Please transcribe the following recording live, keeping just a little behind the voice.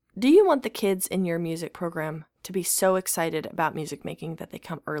Do you want the kids in your music program to be so excited about music making that they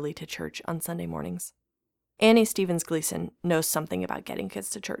come early to church on Sunday mornings? Annie Stevens Gleason knows something about getting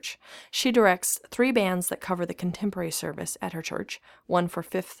kids to church. She directs 3 bands that cover the contemporary service at her church, one for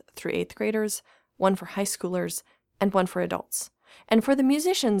 5th through 8th graders, one for high schoolers, and one for adults. And for the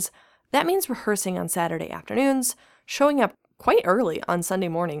musicians, that means rehearsing on Saturday afternoons, showing up quite early on Sunday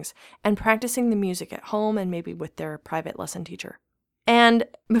mornings, and practicing the music at home and maybe with their private lesson teacher. And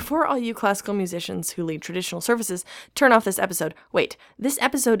before all you classical musicians who lead traditional services turn off this episode, wait, this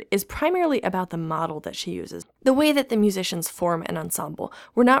episode is primarily about the model that she uses, the way that the musicians form an ensemble.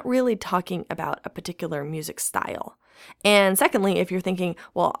 We're not really talking about a particular music style. And secondly, if you're thinking,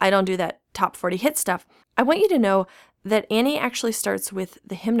 well, I don't do that top 40 hit stuff, I want you to know that Annie actually starts with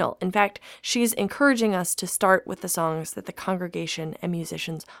the hymnal. In fact, she's encouraging us to start with the songs that the congregation and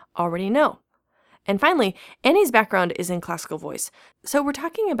musicians already know. And finally, Annie's background is in classical voice. So we're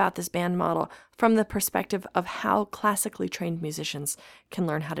talking about this band model from the perspective of how classically trained musicians can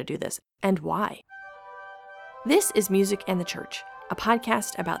learn how to do this and why. This is Music and the Church, a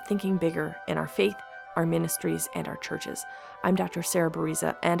podcast about thinking bigger in our faith, our ministries, and our churches. I'm Dr. Sarah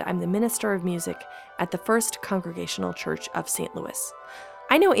Bariza, and I'm the Minister of Music at the First Congregational Church of St. Louis.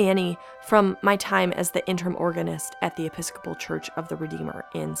 I know Annie from my time as the interim organist at the Episcopal Church of the Redeemer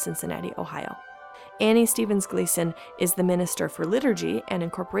in Cincinnati, Ohio. Annie Stevens Gleason is the Minister for Liturgy and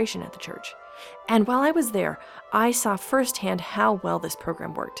Incorporation at the church. And while I was there, I saw firsthand how well this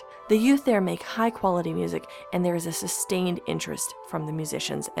program worked. The youth there make high-quality music, and there is a sustained interest from the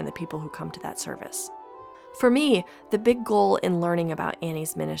musicians and the people who come to that service. For me, the big goal in learning about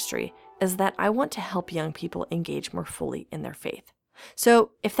Annie's ministry is that I want to help young people engage more fully in their faith. So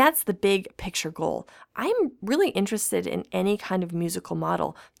if that's the big picture goal, I'm really interested in any kind of musical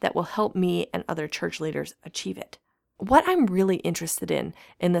model that will help me and other church leaders achieve it. What I'm really interested in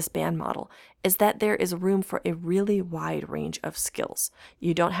this band model is that there is room for a really wide range of skills.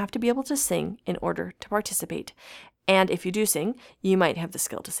 You don't have to be able to sing in order to participate. And if you do sing, you might have the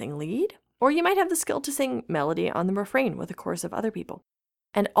skill to sing lead, or you might have the skill to sing melody on the refrain with a chorus of other people.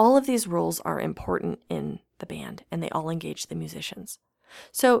 And all of these roles are important in the band, and they all engage the musicians.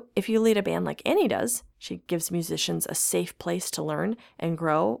 So if you lead a band like Annie does, she gives musicians a safe place to learn and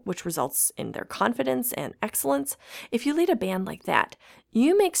grow, which results in their confidence and excellence. If you lead a band like that,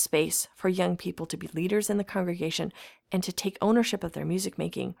 you make space for young people to be leaders in the congregation and to take ownership of their music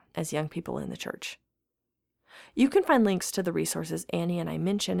making as young people in the church. You can find links to the resources Annie and I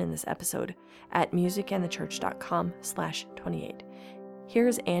mention in this episode at musicandthechurch.com/28.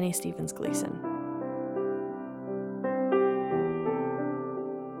 Here's Annie Stevens Gleason.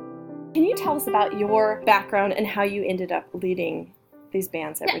 Can you tell us about your background and how you ended up leading these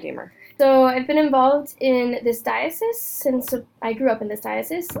bands at Redeemer? So I've been involved in this diocese since I grew up in this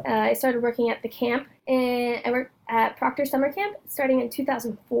diocese. I started working at the camp, and I worked at Proctor Summer Camp starting in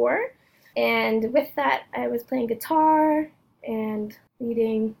 2004. And with that, I was playing guitar and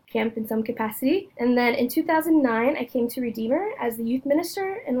leading camp in some capacity. And then in 2009, I came to Redeemer as the youth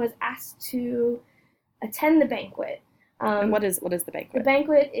minister and was asked to attend the banquet. And what is the banquet? The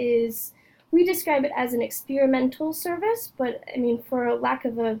banquet is, we describe it as an experimental service, but I mean, for lack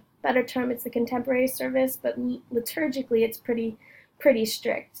of a better term, it's the contemporary service, but liturgically it's pretty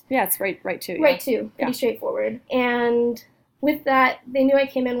strict. Yeah, it's right too. Yeah. Right too, pretty straightforward. And with that, they knew I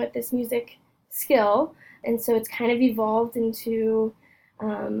came in with this music skill, and so it's kind of evolved into,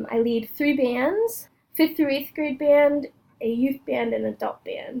 I lead 3 bands, 5th through 8th grade band, a youth band, and an adult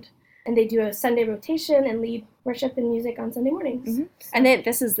band. And they do a Sunday rotation and lead worship and music on Sunday mornings. Mm-hmm. And then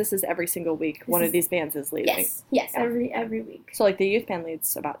this is every single week. One of these bands is leading. Yes, yeah. every week. So like the youth band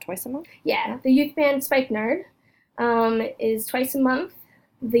leads about twice a month? Yeah, the youth band Spikenard is twice a month.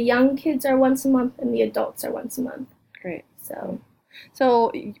 The young kids are once a month, and the adults are once a month. Great. So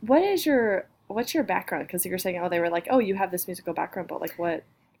what's your background? Because you're saying, they were like, you have this musical background, but like what?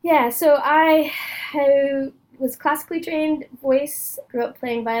 Yeah, so I was classically trained voice, grew up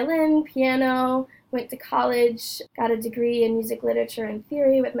playing violin, piano, went to college, got a degree in music literature and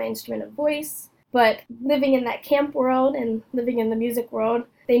theory with my instrument of voice. But living in that camp world and living in the music world,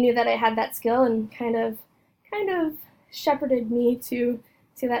 they knew that I had that skill and kind of shepherded me to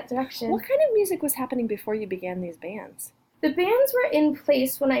that direction. What kind of music was happening before you began these bands? The bands were in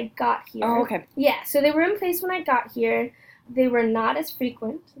place when I got here. Oh, okay. Yeah, so they were in place when I got here. They were not as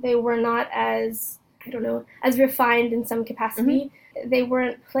frequent. They were not as refined in some capacity. Mm-hmm. They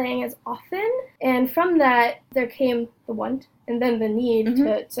weren't playing as often. And from that, there came the want and then the need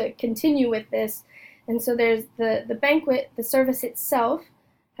mm-hmm. to continue with this. And so there's the banquet, the service itself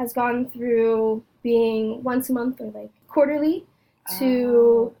has gone through being once a month or like quarterly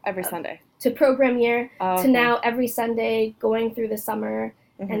to every Sunday to program year okay. to now every Sunday going through the summer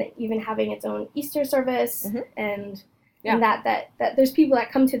mm-hmm. and even having its own Easter service mm-hmm. and that there's people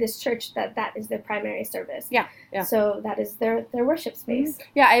that come to this church that is their primary service. Yeah. So that is their worship space. Mm-hmm.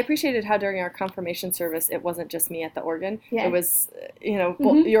 Yeah, I appreciated how during our confirmation service it wasn't just me at the organ. Yeah. It was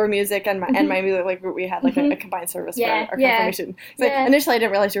mm-hmm. your music and my mm-hmm. and my music. Like we had like mm-hmm. a combined service for our confirmation. So initially I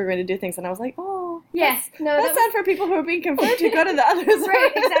didn't realize you were going to do things, and I was like, oh, that's sad for people who are being confirmed to go to the other service.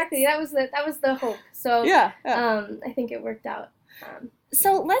 Right, exactly. That was the hope. So I think it worked out.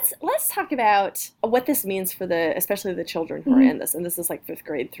 So let's talk about what this means for especially the children who mm-hmm. are in this, and this is like 5th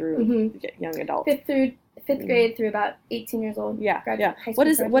grade through mm-hmm. young adults. 5th grade through about 18 years old. Yeah. What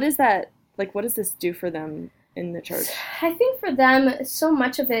is that like? What does this do for them in the church? I think for them, so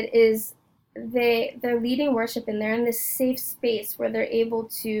much of it is they're leading worship and they're in this safe space where they're able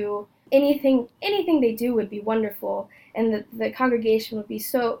to anything they do would be wonderful, and the congregation would be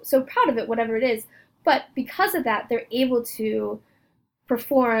so proud of it, whatever it is. But because of that, they're able to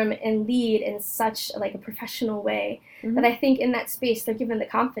perform and lead in such like a professional way mm-hmm. that I think in that space they're given the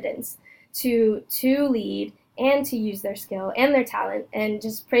confidence to lead and to use their skill and their talent and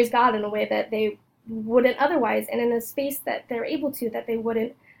just praise God in a way that they wouldn't otherwise, and in a space that they're able to that they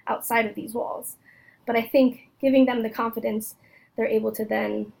wouldn't outside of these walls. But I think giving them the confidence, they're able to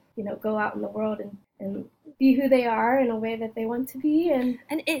then go out in the world and be who they are in a way that they want to be. And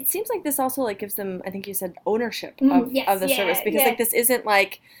it seems like this also like gives them, I think you said, ownership of the service, because like this isn't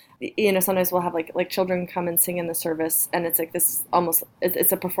like, sometimes we'll have like children come and sing in the service, and it's like this almost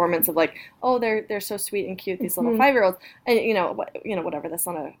it's a performance of like, oh, they're so sweet and cute, these little 5-year-olds, and whatever. That's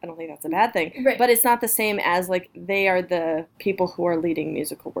not I don't think that's a bad thing, right. But it's not the same as like they are the people who are leading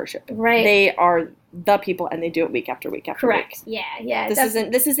musical worship. Right. They are the people, and they do it week after week after Correct. week. Yeah.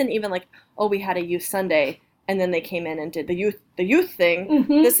 This isn't even like, oh, we had a youth Sunday and then they came in and did the youth thing.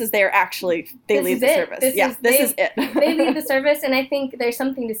 Mm-hmm. This is they lead the service. This is it. They lead the service, and I think there's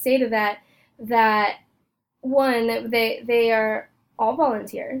something to say to that one, they are all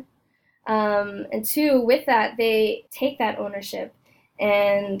volunteer, and two, with that they take that ownership,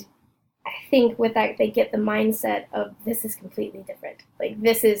 and I think with that they get the mindset of this is completely different. Like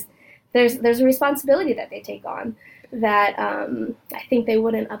there's a responsibility that they take on that I think they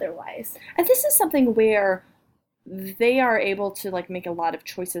wouldn't otherwise. And this is something where they are able to like make a lot of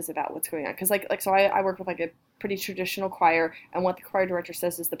choices about what's going on, because so I work with like a pretty traditional choir, and what the choir director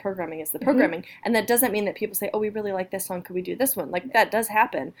says is the programming is the programming, mm-hmm. and that doesn't mean that people say, oh, we really like this song, could we do this one? Like that does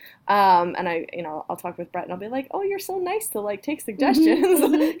happen, and I'll talk with Brett and I'll be like, oh, you're so nice to like take suggestions.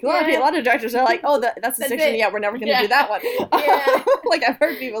 Mm-hmm. a lot of directors are like, oh, that's a section, we're never going to do that one. Like I've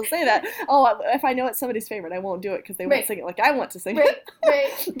heard people say that, oh, if I know it's somebody's favorite, I won't do it because they won't sing it like I want to sing it.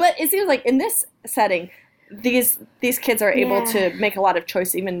 Right. But it seems like in this setting, these kids are able to make a lot of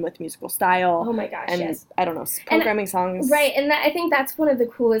choice, even with musical style. Oh my gosh, and yes. I don't know, programming songs. Right, and I think that's one of the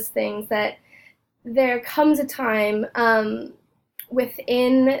coolest things, that there comes a time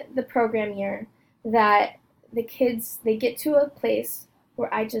within the program year that the kids, they get to a place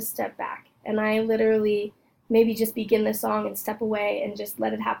where I just step back and I literally maybe just begin the song and step away and just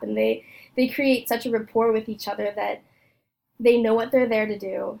let it happen. They create such a rapport with each other that they know what they're there to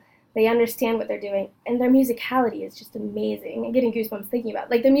do. They understand what they're doing, and their musicality is just amazing. I'm getting goosebumps thinking about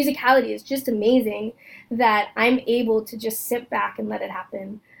it. Like, their musicality is just amazing that I'm able to just sit back and let it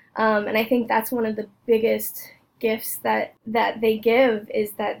happen. And I think that's one of the biggest gifts that they give,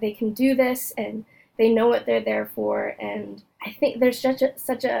 is that they can do this and they know what they're there for. And I think there's such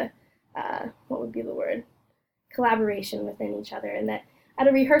a what would be the word? Collaboration within each other. And that at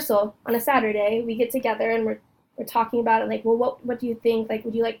a rehearsal on a Saturday, we get together and we're talking about it, like, well, what do you think? Like,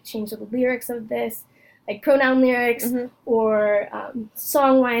 would you like to change the lyrics of this? Like pronoun lyrics, mm-hmm. or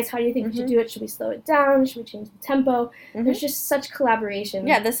song-wise, how do you think we should do it? Should we slow it down? Should we change the tempo? Mm-hmm. There's just such collaboration.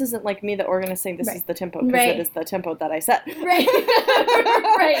 Yeah, this isn't like me, the organist, saying this is the tempo, because it is the tempo that I set. Right.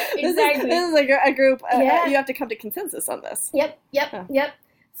 Right, exactly. This is like a group. You have to come to consensus on this. Yep.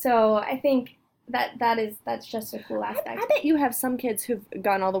 So I think that's just a cool aspect. I bet you have some kids who've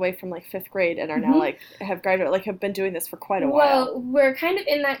gone all the way from like 5th grade and are now like have graduated, like have been doing this for quite a while. Well, we're kind of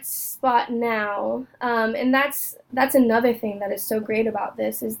in that spot now, and that's another thing that is so great about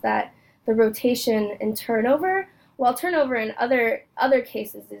this, is that the rotation and turnover. While turnover in other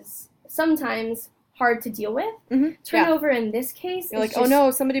cases is sometimes hard to deal with, turnover in this case, you're like, oh no,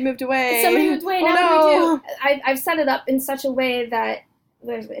 somebody moved away. Now what do we do? I've set it up in such a way that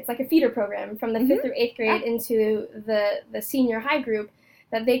it's like a feeder program from the 5th through 8th grade into the senior high group,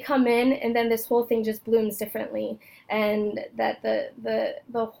 that they come in and then this whole thing just blooms differently, and that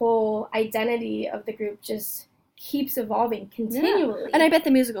the whole identity of the group just keeps evolving continually. And I bet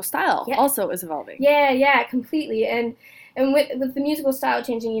the musical style also is evolving. Yeah, completely. And with the musical style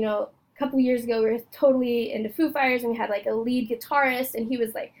changing, you know, a couple years ago we were totally into Foo Fighters, and we had like a lead guitarist, and he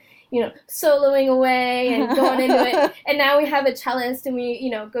was like, you know, soloing away and going into it. And now we have a cellist, and we,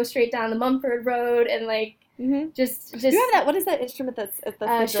 you know, go straight down the Mumford Road and like just. You have that? What is that instrument that's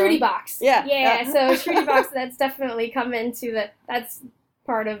Shruti box? Yeah. So Shruti box, that's definitely come into that. That's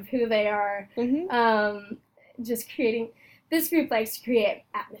part of who they are. Just creating. This group likes to create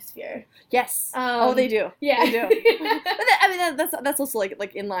atmosphere. Yes. They do. Yeah. They do. But I mean, that's also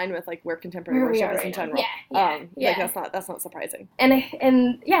like in line with like where contemporary worship is in general. Like that's not surprising. And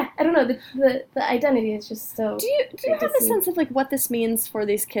I don't know, the identity is just so. Do you have a sense of like what this means for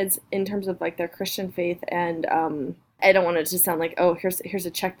these kids in terms of like their Christian faith? And I don't want it to sound like, oh, here's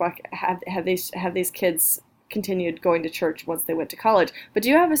a checkbox. Have these kids continued going to church once they went to college? But do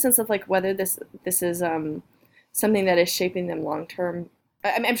you have a sense of like whether this is something that is shaping them long term?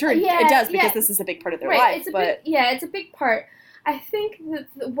 I'm sure it does, because this is a big part of their life. It's a big part. I think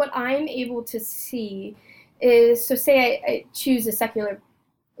that what I'm able to see is, so say I choose a secular,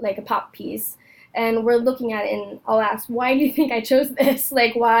 like a pop piece, and we're looking at it, and I'll ask, why do you think I chose this?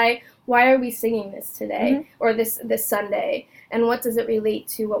 Like, why are we singing this today or this Sunday? And what does it relate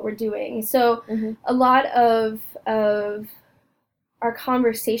to what we're doing? So a lot of our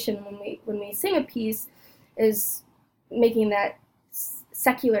conversation when we sing a piece is making that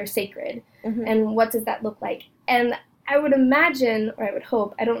secular sacred, and what does that look like? And I would imagine, or I would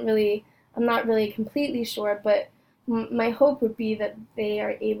hope, I'm not really completely sure, but my hope would be that they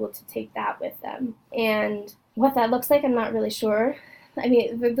are able to take that with them. And what that looks like, I'm not really sure. I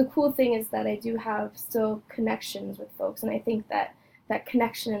mean, the cool thing is that I do have still connections with folks, and I think that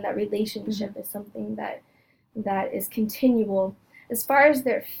connection and that relationship is something that is continual. As far as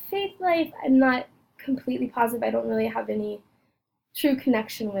their faith life, I'm not completely positive. I don't really have any true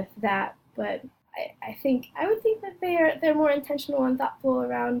connection with that, but I would think that they're more intentional and thoughtful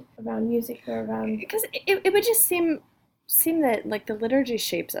around music, or around, because it would just seem that like the liturgy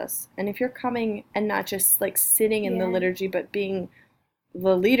shapes us, and if you're coming and not just like sitting in the liturgy but being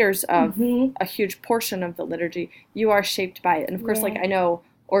the leaders of a huge portion of the liturgy, you are shaped by it. And of course, like I know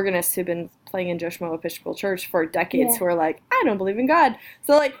organists who've been playing in Joshua Episcopal Church for decades who are like, I don't believe in God.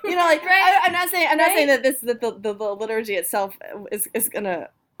 So like, you know, like I'm not saying that the liturgy itself is gonna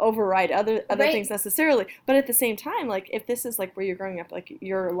override other things necessarily, but at the same time, like if this is like where you're growing up, like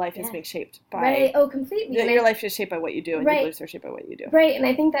your life is being shaped by completely. Your life is shaped by what you do, and your beliefs are shaped by what you do. Right, and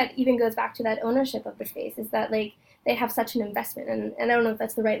I think that even goes back to that ownership of the space, is that like they have such an investment, and I don't know if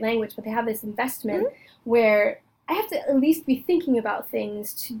that's the right language, but they have this investment where I have to at least be thinking about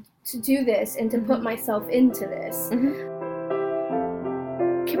things to do this and to put myself into this.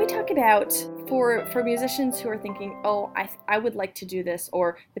 Can we talk about, for musicians who are thinking, oh, I would like to do this,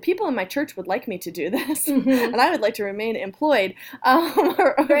 or the people in my church would like me to do this, and I would like to remain employed,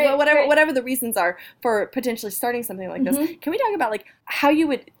 or whatever the reasons are for potentially starting something like this. Can we talk about like how you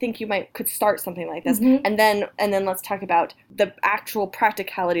would think you could start something like this, and then let's talk about the actual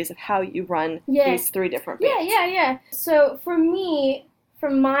practicalities of how you run these three different bands. Yeah. So for me,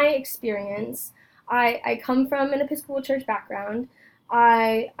 from my experience, I come from an Episcopal church background.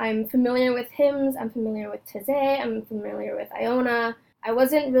 I'm familiar with hymns, I'm familiar with Taizé, I'm familiar with Iona. I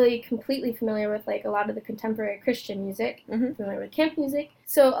wasn't really completely familiar with like a lot of the contemporary Christian music, familiar with camp music.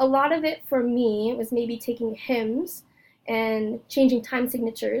 So a lot of it for me was maybe taking hymns and changing time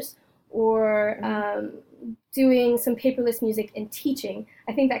signatures, or doing some paperless music and teaching.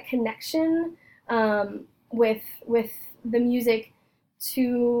 I think that connection with the music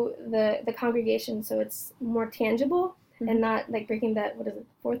to the congregation, so it's more tangible, and not like breaking that,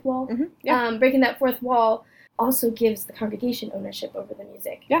 fourth wall? Breaking that fourth wall also gives the congregation ownership over the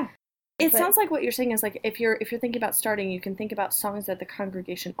music. Yeah. It sounds like what you're saying is like if you're thinking about starting, you can think about songs that the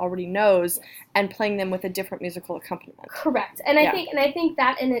congregation already knows and playing them with a different musical accompaniment. Correct. And I think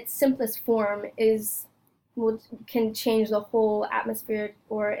that in its simplest form can change the whole atmosphere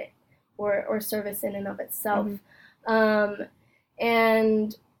or service in and of itself.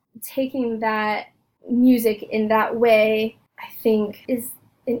 And taking that music in that way, I think, is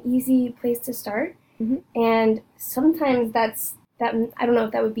an easy place to start. And sometimes that I don't know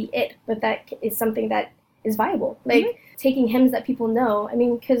if that would be it, but that is something that is viable. Like taking hymns that people know. I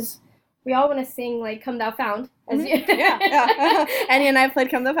mean, because we all want to sing like "Come Thou Fount." As you Annie and I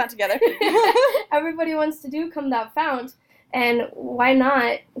played "Come Thou Fount" together. Everybody wants to do "Come Thou Fount," and why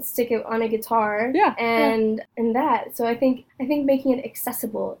not stick it on a guitar? And that. So I think making it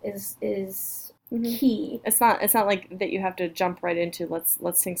accessible is key. It's not like that you have to jump right into let's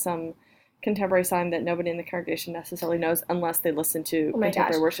sing some contemporary song that nobody in the congregation necessarily knows unless they listen to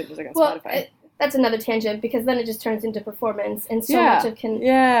contemporary worship music on Spotify. That's another tangent, because then it just turns into performance, and so much of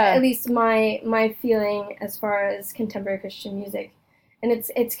at least my feeling as far as contemporary Christian music, and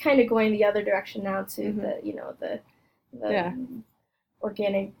it's kind of going the other direction now to the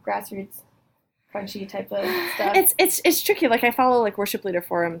organic grassroots crunchy type of stuff. It's tricky. Like, I follow like worship leader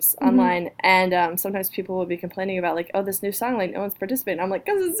forums online, and sometimes people will be complaining about like, oh, this new song, like no one's participating. I'm like,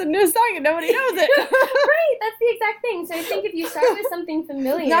 because it's a new song and nobody knows it. Right, that's the exact thing. So I think if you start with something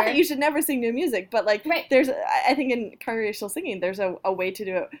familiar, not that you should never sing new music, but like there's, I think in congregational singing, there's a way to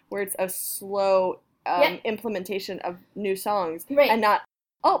do it where it's a slow implementation of new songs, and not,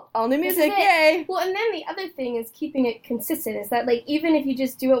 oh, all new music, yay! Well, and then the other thing is keeping it consistent, is that, like, even if you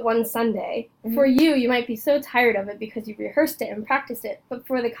just do it one Sunday, for you might be so tired of it because you rehearsed it and practiced it, but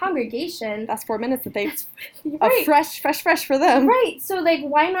for the congregation... That's 4 minutes that they... fresh for them. Right, so, like,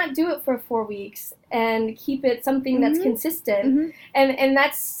 why not do it for 4 weeks and keep it something that's consistent? And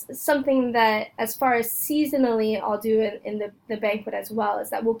that's something that, as far as seasonally, I'll do in the banquet as well, is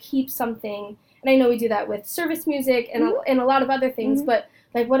that we'll keep something... And I know we do that with service music and a lot of other things, but...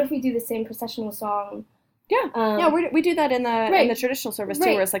 Like, what if we do the same processional song? We do that in the traditional service too,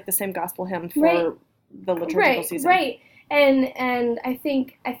 where it's like the same gospel hymn for the liturgical season. Right, and I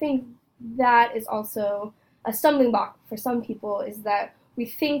think that is also a stumbling block for some people, is that we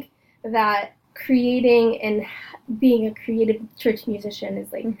think that creating and being a creative church musician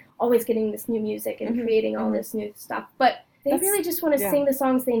is like always getting this new music and creating all this new stuff, but they really just want to sing the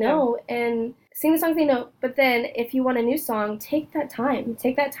songs they know and sing the songs they know. But then if you want a new song, take that time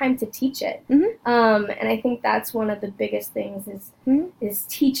to teach it. And I think that's one of the biggest things is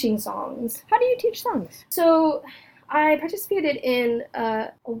teaching songs. How do you teach songs? So I participated in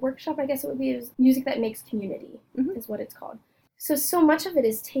a workshop, I guess it would be. It was Music That Makes Community is what it's called. So much of it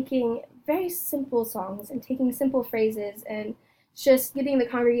is taking very simple songs and taking simple phrases and just getting the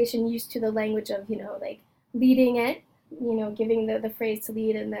congregation used to the language of, like leading it, giving the phrase to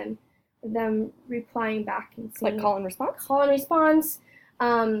lead, and then them replying back and singing. Like call and response? Call and response.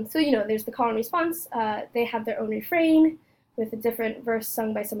 So, there's the call and response. They have their own refrain with a different verse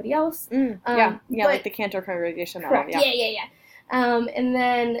sung by somebody else. Like the cantor congregation. Correct. Yeah. And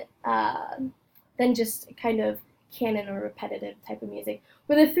then just kind of canon or repetitive type of music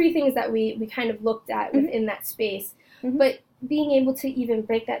were the three things that we kind of looked at within that space. But being able to even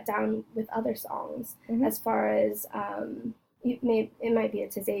break that down with other songs, as far as it might be a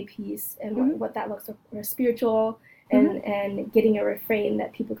Taizé piece and what that looks like, or spiritual, and getting a refrain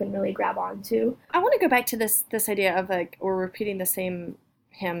that people can really grab onto. I want to go back to this idea of like, we're repeating the same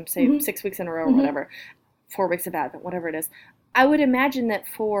hymn, say 6 weeks in a row or whatever, 4 weeks of Advent, whatever it is. I would imagine that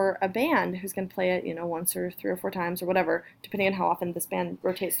for a band who's going to play it, once or 3 or 4 times or whatever, depending on how often this band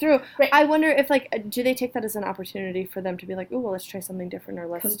rotates through, I wonder if, like, do they take that as an opportunity for them to be like, oh, well, let's try something different, or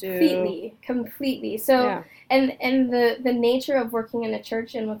let's Completely. So, and the nature of working in a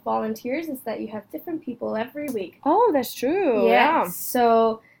church and with volunteers is that you have different people every week. Oh, that's true. Yeah.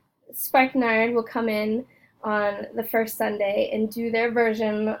 So Sparknard will come in on the first Sunday and do their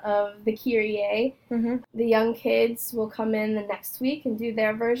version of the Kyrie. The young kids will come in the next week and do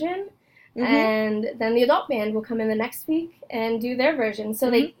their version. And then the adult band will come in the next week and do their version. So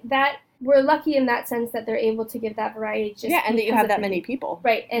like that, we're lucky in that sense that they're able to give that variety. And that you have that many people.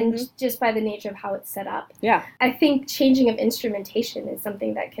 Right, and just by the nature of how it's set up. Yeah. I think changing of instrumentation is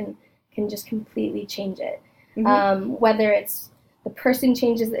something that can just completely change it. Whether it's the person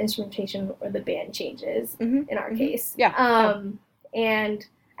changes the instrumentation or the band changes, in our case. And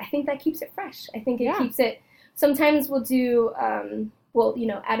I think that keeps it fresh. I think it keeps it... Sometimes we'll do,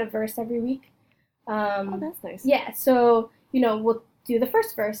 add a verse every week. Oh, that's nice. Yeah, so, we'll do the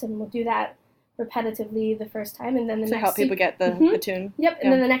first verse, and we'll do that repetitively the first time, and then the next help week, people get the tune. Yep,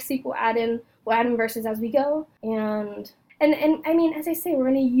 and then the next week we'll add in verses as we go, and I mean, as I say, we're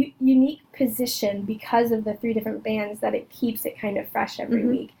in a unique position because of the 3 different bands, that it keeps it kind of fresh every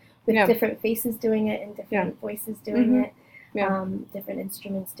week, with different faces doing it and different voices doing it, different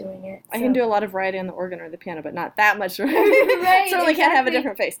instruments doing it. I can do a lot of variety on the organ or the piano, but not that much variety. Certainly can't have a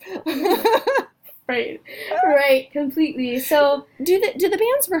different face. Right, completely. So, do the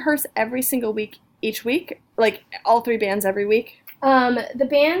bands rehearse every single week, each week? Like all 3 bands every week? The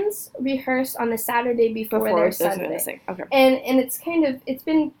bands rehearse on the Saturday before their Sunday. Okay. And it's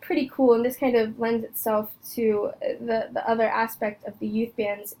been pretty cool, and this kind of lends itself to the other aspect of the youth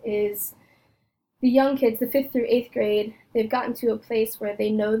bands is the young kids, the 5th through 8th grade, they've gotten to a place where they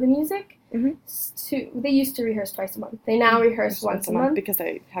know the music. They used to rehearse twice a month. They now rehearse once a month because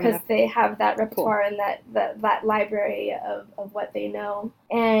they have that repertoire and that library of what they know.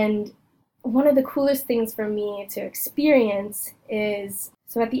 And one of the coolest things for me to experience is,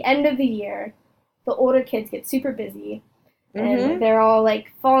 so at the end of the year, the older kids get super busy and they're all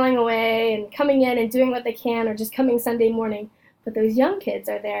like falling away and coming in and doing what they can or just coming Sunday morning. But those young kids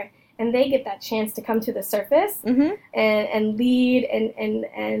are there and they get that chance to come to the surface and lead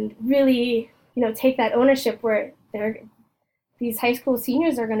and really, take that ownership where these high school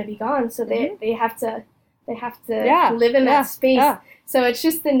seniors are going to be gone. So they have to live in that space. Yeah. So it's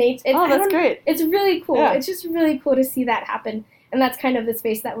just the nature. That's great. It's really cool. Yeah. It's just really cool to see that happen. And that's kind of the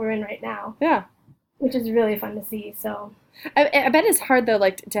space that we're in right now. Yeah. Which is really fun to see. So I bet it's hard though,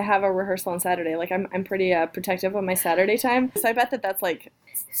 like to have a rehearsal on Saturday. Like I'm pretty protective of my Saturday time. So I bet that's like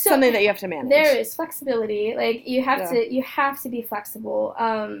something that you have to manage. There is flexibility. Like you have to be flexible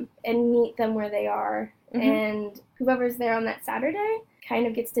and meet them where they are. And whoever's there on that Saturday kind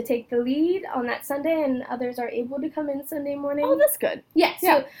of gets to take the lead on that Sunday, and others are able to come in Sunday morning. Oh, that's good. Yeah.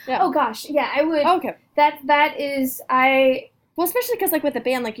 So, oh gosh, yeah, I would. Okay. That is Well, especially because like with a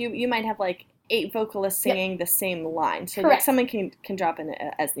band, like you might have like 8 vocalists singing the same line, so like someone can drop in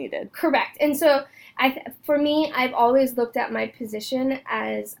as needed. Correct. And so for me, I've always looked at my position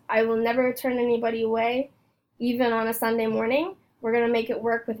as I will never turn anybody away, even on a Sunday morning. We're going to make it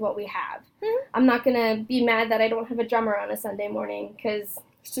work with what we have. I'm not going to be mad that I don't have a drummer on a Sunday morning because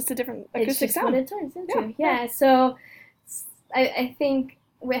it's just a different acoustic sound. It's just what it turns into. Yeah. So I think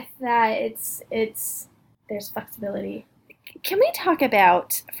with that, there's flexibility. Can we talk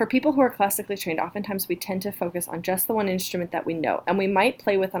about, for people who are classically trained, oftentimes we tend to focus on just the one instrument that we know. And we might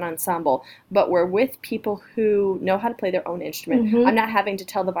play with an ensemble, but we're with people who know how to play their own instrument. I'm not having to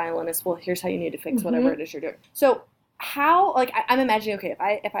tell the violinist, well, here's how you need to fix whatever it is you're doing. So how, like, I'm imagining, okay,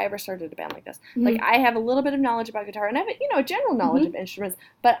 if I ever started a band like this, like, I have a little bit of knowledge about guitar, and I have, a general knowledge of instruments,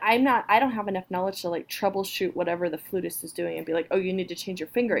 but I don't have enough knowledge to, like, troubleshoot whatever the flutist is doing and be like, oh, you need to change your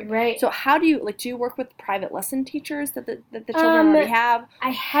fingering. Right. So how do you, like, do you work with private lesson teachers that the children already have?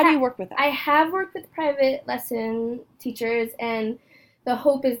 How do you work with that? I have worked with private lesson teachers, and the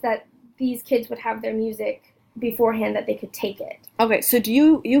hope is that these kids would have their music beforehand, that they could take it. Okay, so do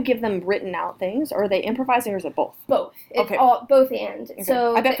you give them written out things, or are they improvising, or is it both? Both. It's all both and. Okay.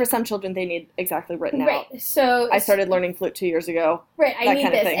 So I bet for some children they need exactly written out. Right. So I started learning flute 2 years ago. Right. I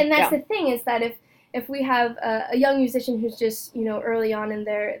need this, and that's the thing is that if we have a young musician who's just early on in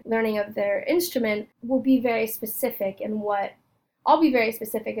their learning of their instrument, we'll be very specific in what. I'll be very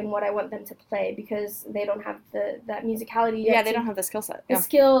specific in what I want them to play because they don't have that musicality yet. Yeah, they don't have the skill set. The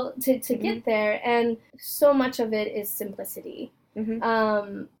skill to get there. And so much of it is simplicity.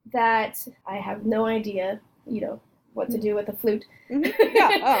 That I have no idea, what to do with a flute.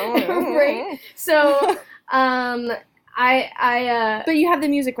 Right? So, but you have the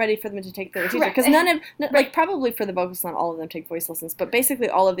music ready for them to take their teacher, because probably for the vocalists, not all of them take voice lessons, but basically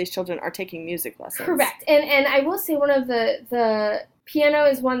all of these children are taking music lessons. Correct. And I will say one of the piano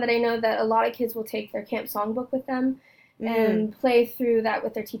is one that I know that a lot of kids will take their camp songbook with them and play through that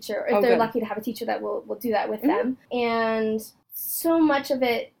with their teacher, if they're lucky to have a teacher that will do that with them. And so much of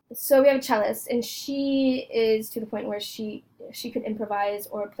it. So we have a cellist, and she is to the point where she could improvise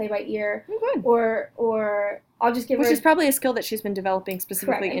or play by ear, or I'll just give her. Which is probably a skill that she's been developing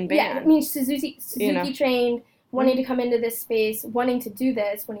specifically in band. Yeah, I mean, Suzuki trained, wanting to come into this space, wanting to do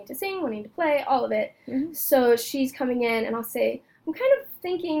this, wanting to sing, wanting to play, all of it. So she's coming in, and I'll say, I'm kind of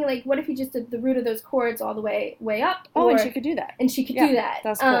thinking, like, what if you just did the root of those chords all the way up? And she could do that. And she could do that.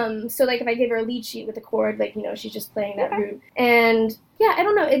 That's cool. So, like, if I gave her a lead sheet with a chord, like, she's just playing that root. And, yeah, I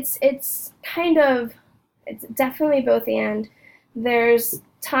don't know. It's definitely both and. There's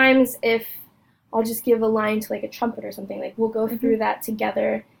times if I'll just give a line to, like, a trumpet or something. Like, we'll go through that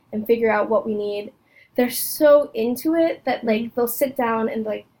together and figure out what we need. They're so into it that, like, they'll sit down and,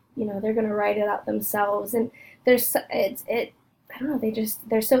 like, they're going to write it out themselves. And I don't know,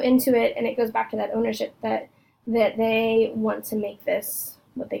 they're so into it, and it goes back to that ownership that they want to make this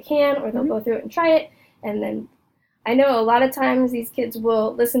what they can, or they'll go through it and try it. And then I know a lot of times these kids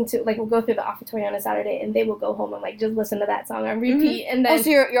will listen to, like, we'll go through the offertory on a Saturday, and they will go home and, like, just listen to that song on repeat. And then, so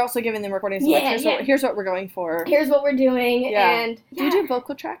you're also giving them recordings. Here's what we're going for. Here's what we're doing. Yeah. And do you do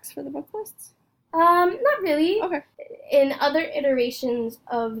vocal tracks for the vocalists? Not really. Okay. In other iterations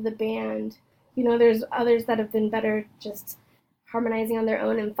of the band, there's others that have been better just harmonizing on their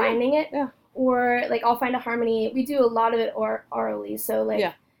own and finding it. Yeah. Or, like, I'll find a harmony. We do a lot of it orally. So,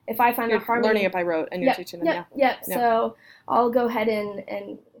 like, if I find a harmony. Learning it by rote and you're teaching them. Yep. So I'll go ahead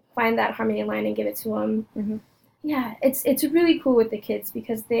and find that harmony line and give it to them. Yeah, it's really cool with the kids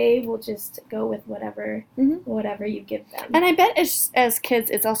because they will just go with whatever you give them. And I bet as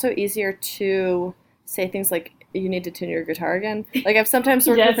kids, it's also easier to say things like, you need to tune your guitar again. Like I've sometimes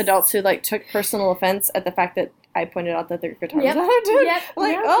worked Yes. with adults who like took personal offense at the fact that I pointed out that their guitar Yep. was out of tune. Yep.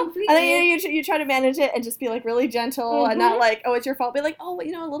 Like, No, oh, completely. and then you try to manage it and just be like really gentle and not Mhm. like, oh, it's your fault. Be like, oh,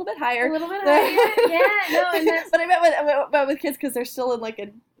 you know, a little bit higher. A little bit higher. Yeah, no, and that's But I meant with kids because they're still in like a,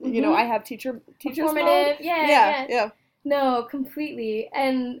 you know, Mhm. I have teachers mode. performative. Yeah. Yeah. No, completely.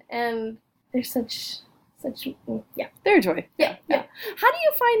 And they're such yeah. They're a joy. Yeah. How do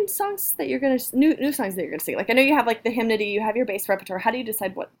you find songs that you're gonna new songs that you're gonna sing? Like I know you have like the hymnody, you have your bass repertoire. How do you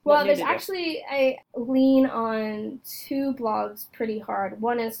decide what Well, new there's to do? actually I lean on two blogs pretty hard.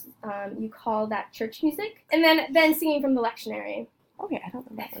 One is You Call That Church Music, and then Singing from the Lectionary. Okay, I don't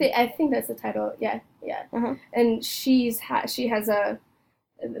know that one. I think that's the title. Yeah. Uh-huh. And she has the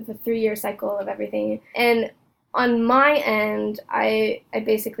 3-year cycle of everything. And on my end, I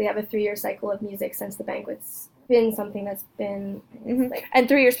basically have a 3-year cycle of music since the banquet's been something that's been like And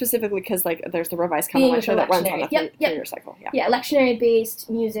 3 years specifically because like there's the revised common Being lecture that runs on a lectionary. Yep. 3-year cycle. Yeah. lectionary based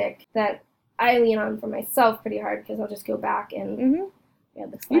music that I lean on for myself pretty hard because I'll just go back and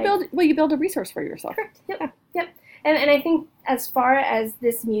Mm-hmm. the slides. You build a resource for yourself. Correct. Yep. And I think as far as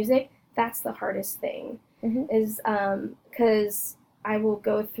this music, that's the hardest thing Mhm. is because I will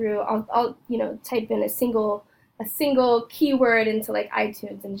go through. I'll type in a single keyword into like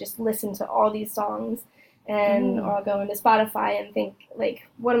iTunes and just listen to all these songs, and or I'll go into Spotify and think like,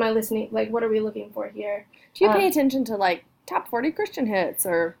 what am I listening? Like, what are we looking for here? Do you pay attention to like top 40 Christian hits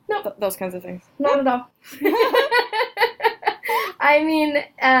or Nope. those kinds of things? Not at all. I mean,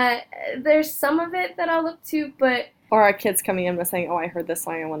 there's some of it that I'll look to, but Or are kids coming in with saying, "Oh, I heard this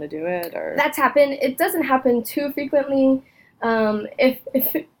song, I want to do it," or that's happened. It doesn't happen too frequently.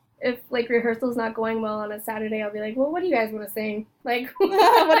 If like rehearsal's not going well on a Saturday, I'll be like, well, what do you guys want to sing? Like,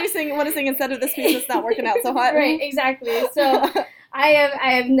 what do you sing? Want to sing instead of this piece that's not working out so hot? Right, exactly. So I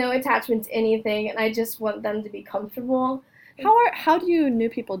have no attachment to anything, and I just want them to be comfortable. How do new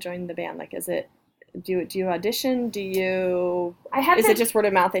people join the band? Like, is it do you audition? Is it just word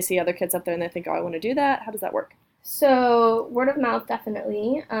of mouth? They see other kids up there and they think, oh, I want to do that. How does that work? So word of mouth,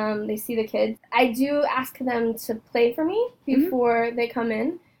 definitely. They see the kids. I do ask them to play for me before they come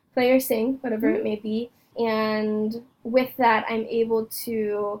in, play or sing, whatever it may be. And with that, I'm able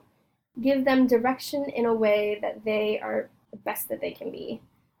to give them direction in a way that they are the best that they can be.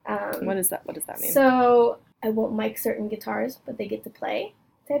 What does that mean? So I won't mic certain guitars, but they get to play,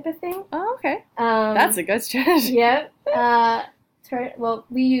 type of thing. Oh, okay. That's a good strategy. Yep. Well,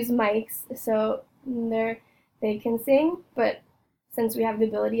 we use mics, so they can sing, but since we have the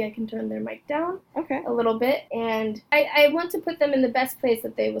ability, I can turn their mic down Okay. a little bit, and I want to put them in the best place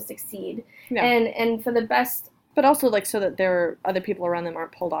that they will succeed, Yeah. and for the best. But also, like, so that other people around them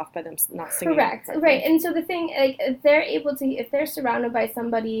aren't pulled off by them not singing. Correct. correctly. Right. And so the thing, like, if they're surrounded by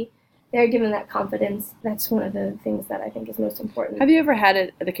somebody, they're given that confidence. That's one of the things that I think is most important. Have you ever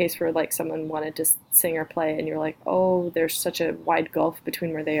had the case where, like, someone wanted to sing or play, and you're like, oh, there's such a wide gulf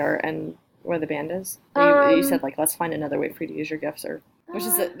between where they are and where the band is? You said, like, let's find another way for you to use your gifts, or which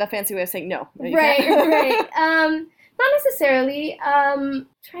is the fancy way of saying no. You Right, can't. right. Not necessarily.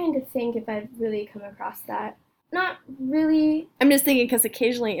 Trying to think if I've really come across that. Not really. I'm just thinking because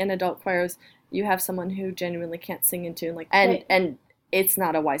occasionally in adult choirs, you have someone who genuinely can't sing in tune, like, and it's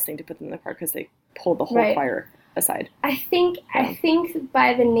not a wise thing to put them in the choir because they pull the whole Right. choir aside. I think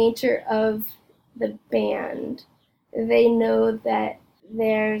by the nature of the band, they know that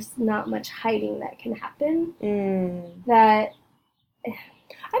there's not much hiding that can happen. That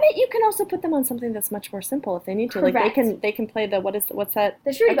I mean, you can also put them on something that's much more simple if they need to. Correct. Like they can play the what's that?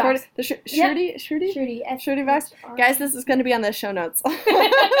 the Shruti accord- box. The Yep. Shruti Shruti. Shruti box. Guys, this is going to be on the show notes.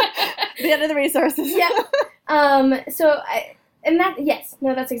 The end of the resources. Yep.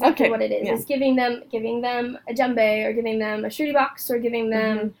 That's exactly Okay, what it is. yeah. It's giving them a djembe, or giving them a Shruti box, or giving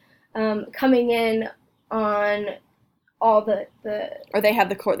them coming in on all the Or they have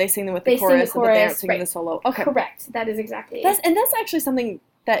the chorus. They sing them with They the sing the chorus, but they aren't chorus, singing right. the solo. Okay. Correct. That is exactly That's actually something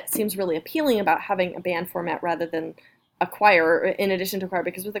that seems really appealing about having a band format rather than a choir, or in addition to a choir,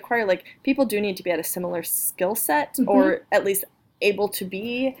 because with a choir, like, people do need to be at a similar skill set, or at least able to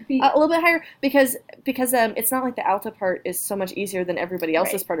be a little bit higher, because it's not like the alto part is so much easier than everybody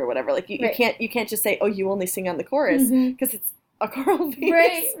else's Right. part or whatever. Like, you Right. can't just say, oh, you only sing on the chorus, because it's a choral piece.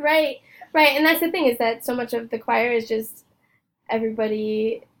 Right. And that's the thing, is that so much of the choir is just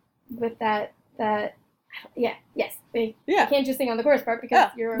everybody with that they can't just sing on the chorus part because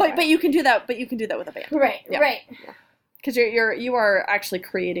you're a choir. But you can do that. But you can do that with a band. Right. Yeah. Right. Because you are actually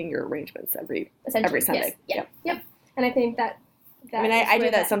creating your arrangements every Essentially, Sunday. Yes. Yep. And I think that I mean, I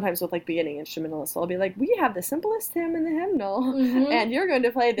do that sometimes with like beginning instrumentalists. So I'll be like, we have the simplest hymn in the hymnal, and you're going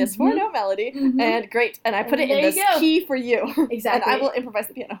to play this 4-note melody, and great, and I put it in this key for you, exactly, and I will improvise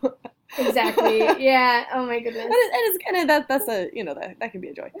the piano. Exactly. Yeah. Oh my goodness. And that's a that can be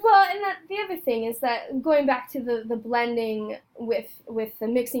a joy. Well, and the other thing is that going back to the blending with the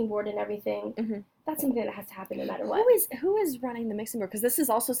mixing board and everything. Mm-hmm. That's something that has to happen no matter what. Who is running the mixing board? Because this is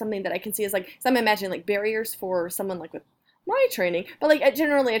also something that I can see as like, so I'm imagining like barriers for someone like with my training, but like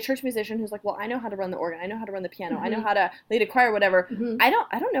generally a church musician who's like, well, I know how to run the organ, I know how to run the piano, I know how to lead a choir, whatever. I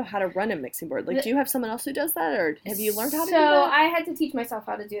don't know how to run a mixing board. Like, do you have someone else who does that, or have you learned how to do that? So I had to teach myself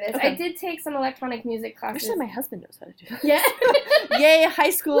how to do this. Okay. I did take some electronic music classes. Actually, my husband knows how to do that. Yeah. Yay,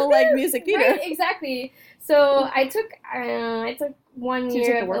 high school like music theater. Right, exactly. So I took 1 year. Did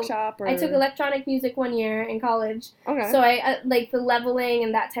you take a workshop? Or? I took electronic music 1 year in college. Okay. So I like the leveling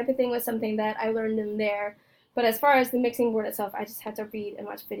and that type of thing was something that I learned in there. But as far as the mixing board itself, I just had to read and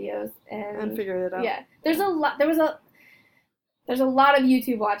watch videos and figure it out. Yeah, there's a lot of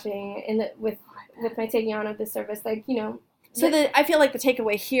YouTube watching with my taking on of this service. Like, you know. So I feel like the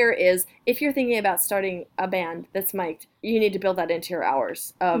takeaway here is if you're thinking about starting a band that's mic'd, you need to build that into your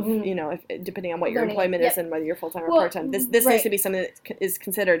hours of, you know, depending on what your employment is and whether you're full-time or part-time. This needs to be something that is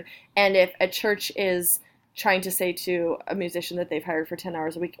considered. And if a church is trying to say to a musician that they've hired for 10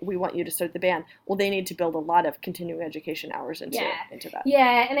 hours a week, we want you to start the band, well, they need to build a lot of continuing education hours into that.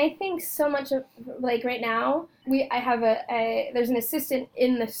 Yeah, and I think so much of, like right now, I have there's an assistant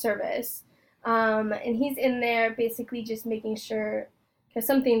in the service, and he's in there basically just making sure, because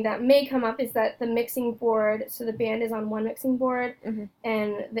something that may come up is that the mixing board, so the band is on one mixing board,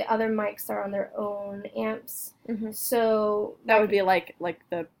 and the other mics are on their own amps. So that would be like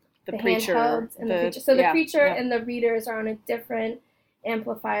the preacher handhelds and the preacher. So the preacher and the readers are on a different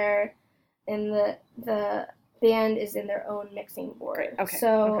amplifier, and the band is in their own mixing board. Great. Okay.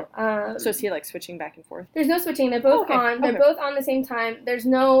 So so is he like switching back and forth? There's no switching. They're both on. They're both on the same time. There's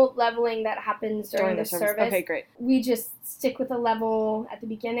no leveling that happens during the service. Okay, great. We just stick with a level at the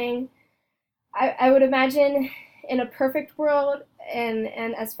beginning. I would imagine in a perfect world, and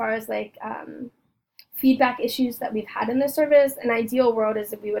as far as like feedback issues that we've had in this service, an ideal world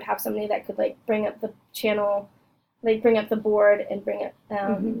is if we would have somebody that could like bring up the channel, like bring up the board and bring it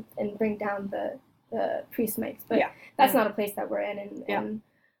and bring down the priest mics. But that's not a place that we're in.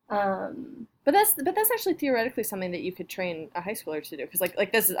 But that's actually theoretically something that you could train a high schooler to do, because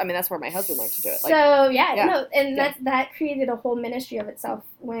like this is, I mean, that's where my husband learned to do it. That created a whole ministry of itself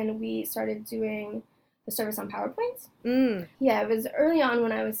when we started doing the service on PowerPoints. Yeah, it was early on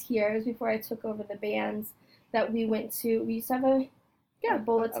when I was here. It was before I took over the bands that we went to. We used to have a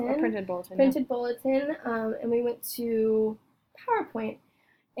bulletin, a printed bulletin, and we went to PowerPoint,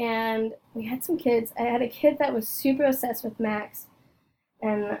 and we had some kids. I had a kid that was super obsessed with Max,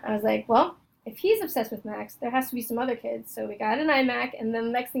 and I was like, well, if he's obsessed with Max, there has to be some other kids. So we got an iMac, and then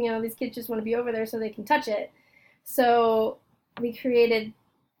the next thing you know, these kids just want to be over there so they can touch it. So we created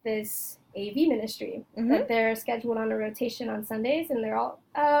this AV ministry that they're scheduled on a rotation on Sundays, and they're all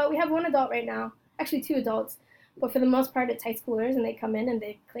we have one adult right now, actually 2 adults, but for the most part it's high schoolers, and they come in and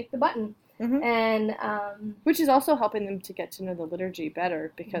they click the button, and which is also helping them to get to know the liturgy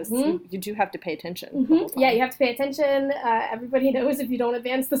better, because you do have to pay attention. Yeah, you have to pay attention. Everybody knows if you don't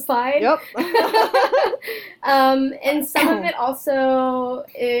advance the slide. Yep. And some of it also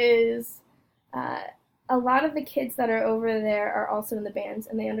is a lot of the kids that are over there are also in the bands,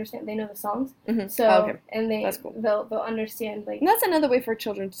 and they know the songs. So and that's cool. They'll understand, like, and that's another way for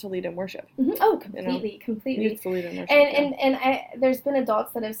children to lead in worship. Oh, completely. Youth to lead in worship. And there's been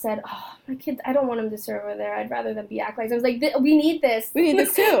adults that have said, "Oh, my kids, I don't want them to serve over there. I'd rather them be acolytes." I was like, "We need this. We need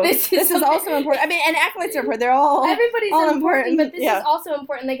this too. this is also important. I mean, and acolytes are important. They're all everybody's all important, but this is also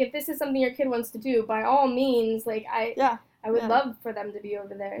important. Like, if this is something your kid wants to do, by all means, like I would love for them to be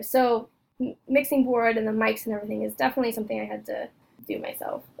over there. So mixing board and the mics and everything is definitely something I had to do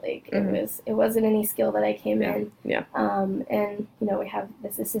myself. Like it wasn't any skill that I came in. And you know, we have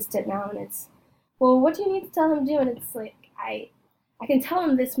this assistant now, and it's, well, what do you need to tell him to do? And it's like I can tell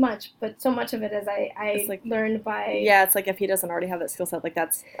him this much, but so much of it is I learned by... Yeah, it's like if he doesn't already have that skill set, like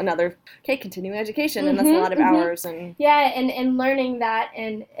that's another, continuing education, and that's a lot of hours. And and learning that,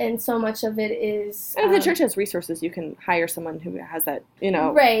 and so much of it is... And if the church has resources, you can hire someone who has that, you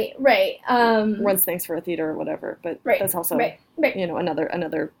know... Right. Runs things for a theater or whatever, but that's also, you know,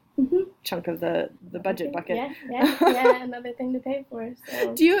 another chunk of the budget bucket. Yeah, another thing to pay for.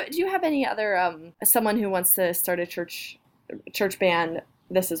 So. Do you have any other, someone who wants to start a church band,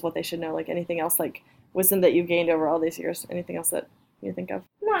 this is what they should know, like anything else, like wisdom that you've gained over all these years, anything else that you think of?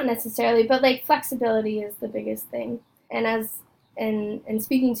 Not necessarily, but like flexibility is the biggest thing. And as and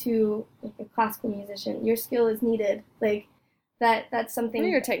speaking to like a classical musician, your skill is needed. Like that's something.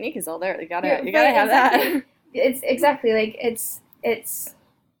 Your technique is all there. You gotta Right, have exactly. that. It's exactly like it's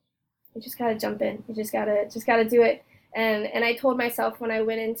you just gotta jump in. You just gotta do it. And I told myself when I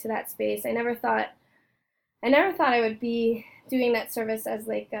went into that space, I never thought I would be doing that service as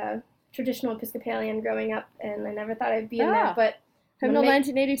like a traditional Episcopalian growing up, and I never thought I'd be in there. But Hymnal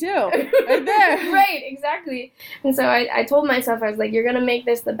 1982, right there. Right, exactly. And so I told myself, I was like, you're gonna make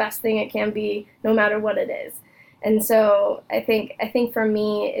this the best thing it can be, no matter what it is. And so I think for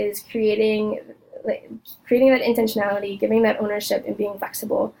me is creating that intentionality, giving that ownership, and being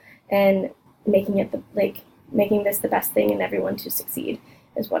flexible, and making this the best thing and everyone to succeed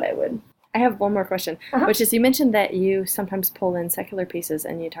is what I would. I have one more question, which is, you mentioned that you sometimes pull in secular pieces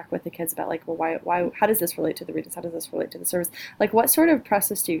and you talk with the kids about like, well, why, how does this relate to the readings? How does this relate to the service? Like, what sort of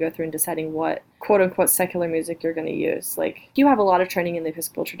process do you go through in deciding what quote unquote secular music you're going to use? Like, you have a lot of training in the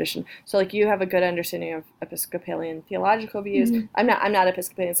Episcopal tradition, so like you have a good understanding of Episcopalian theological views. Mm-hmm. I'm not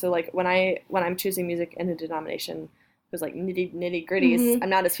Episcopalian, so like when I'm choosing music in a denomination, there's like nitty gritties. Mm-hmm. I'm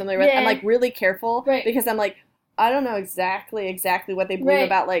not as familiar with. I'm like really careful because I'm like, I don't know exactly what they believe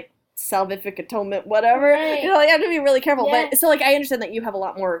about like salvific atonement, whatever. You know, like, I have to be really careful. But so like I understand that you have a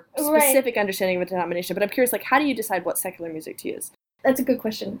lot more specific understanding of a denomination, but I'm curious, like, how do you decide what secular music to use? That's a good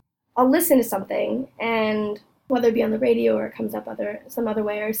question. I'll listen to something, and whether it be on the radio or it comes up some other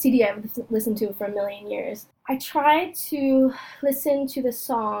way, or a CD I've listened to for a million years, I try to listen to the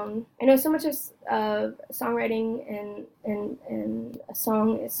song. I know so much of songwriting and a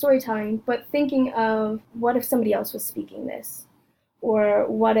song is storytelling, but thinking of what if somebody else was speaking this? Or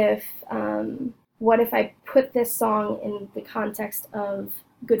what if I put this song in the context of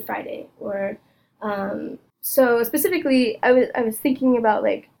Good Friday? Or so specifically, I was thinking about,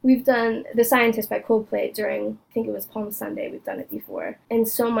 like, we've done The Scientist by Coldplay during, I think it was Palm Sunday. We've done it before, and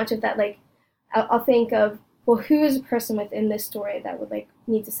so much of that, like, I'll think of, well, who is a person within this story that would like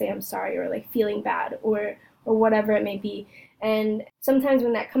need to say I'm sorry, or like feeling bad, or whatever it may be. And sometimes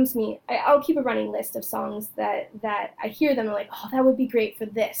when that comes to me, I'll keep a running list of songs that I hear them and I'm like, oh, that would be great for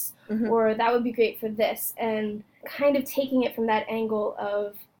this, or that would be great for this, and kind of taking it from that angle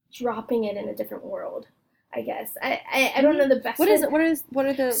of dropping it in a different world, I guess. I don't know the best. What are the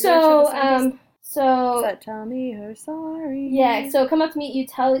so that tell me you're sorry? Yeah, so come up to me, you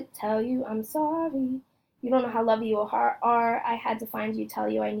tell you I'm sorry. You don't know how lovely you are. I had to find you, tell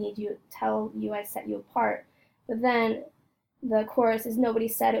you I need you, tell you I set you apart. But then the chorus is, nobody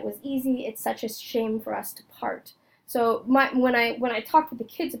said it was easy. It's such a shame for us to part. So when I talked with the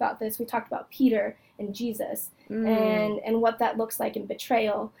kids about this, we talked about Peter and Jesus and what that looks like in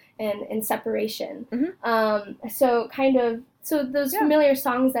betrayal and separation. So those familiar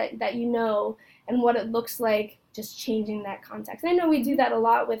songs that you know, and what it looks like, just changing that context. And I know we do that a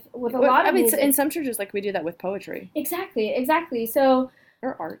lot with a lot of music. In some churches, like, we do that with poetry. Exactly. So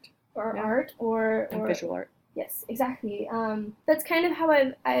or art. Or visual art. Yes, exactly. That's kind of how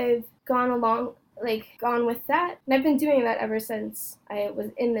I've gone with that. And I've been doing that ever since I was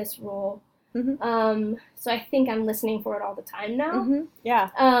in this role. So I think I'm listening for it all the time now.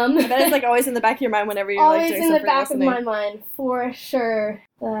 Yeah. That is like always in the back of your mind whenever you're like doing something. Always in the back of my mind, for sure.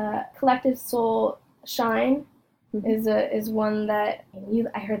 The Collective Soul Shine is one that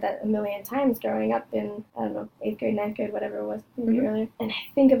I heard that a million times growing up in, I don't know, 8th grade, 9th grade, whatever it was, maybe earlier. And I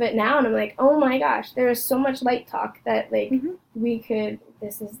think of it now and I'm like, oh my gosh, there is so much light talk that like we could,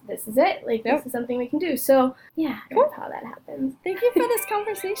 this is it, like this is something we can do. So yeah, that's how that happens. Thank you for this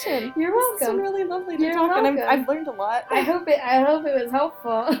conversation. You're welcome. It's been really lovely to talk, and I've learned a lot. I hope it was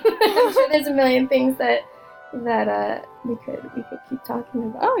helpful. I'm sure there's a million things that we could keep talking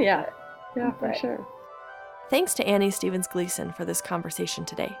about. Oh yeah, for sure. Thanks to Annie Stevens Gleason for this conversation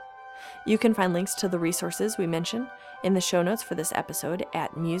today. You can find links to the resources we mention in the show notes for this episode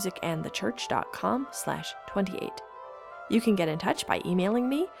at musicandthechurch.com/28. You can get in touch by emailing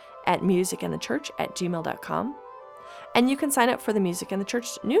me at musicandthechurch@gmail.com. And you can sign up for the Music and the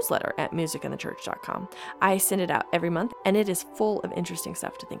Church newsletter at musicandthechurch.com. I send it out every month, and it is full of interesting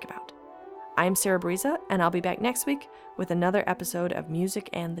stuff to think about. I'm Sarah Briza, and I'll be back next week with another episode of Music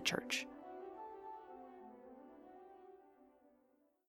and the Church.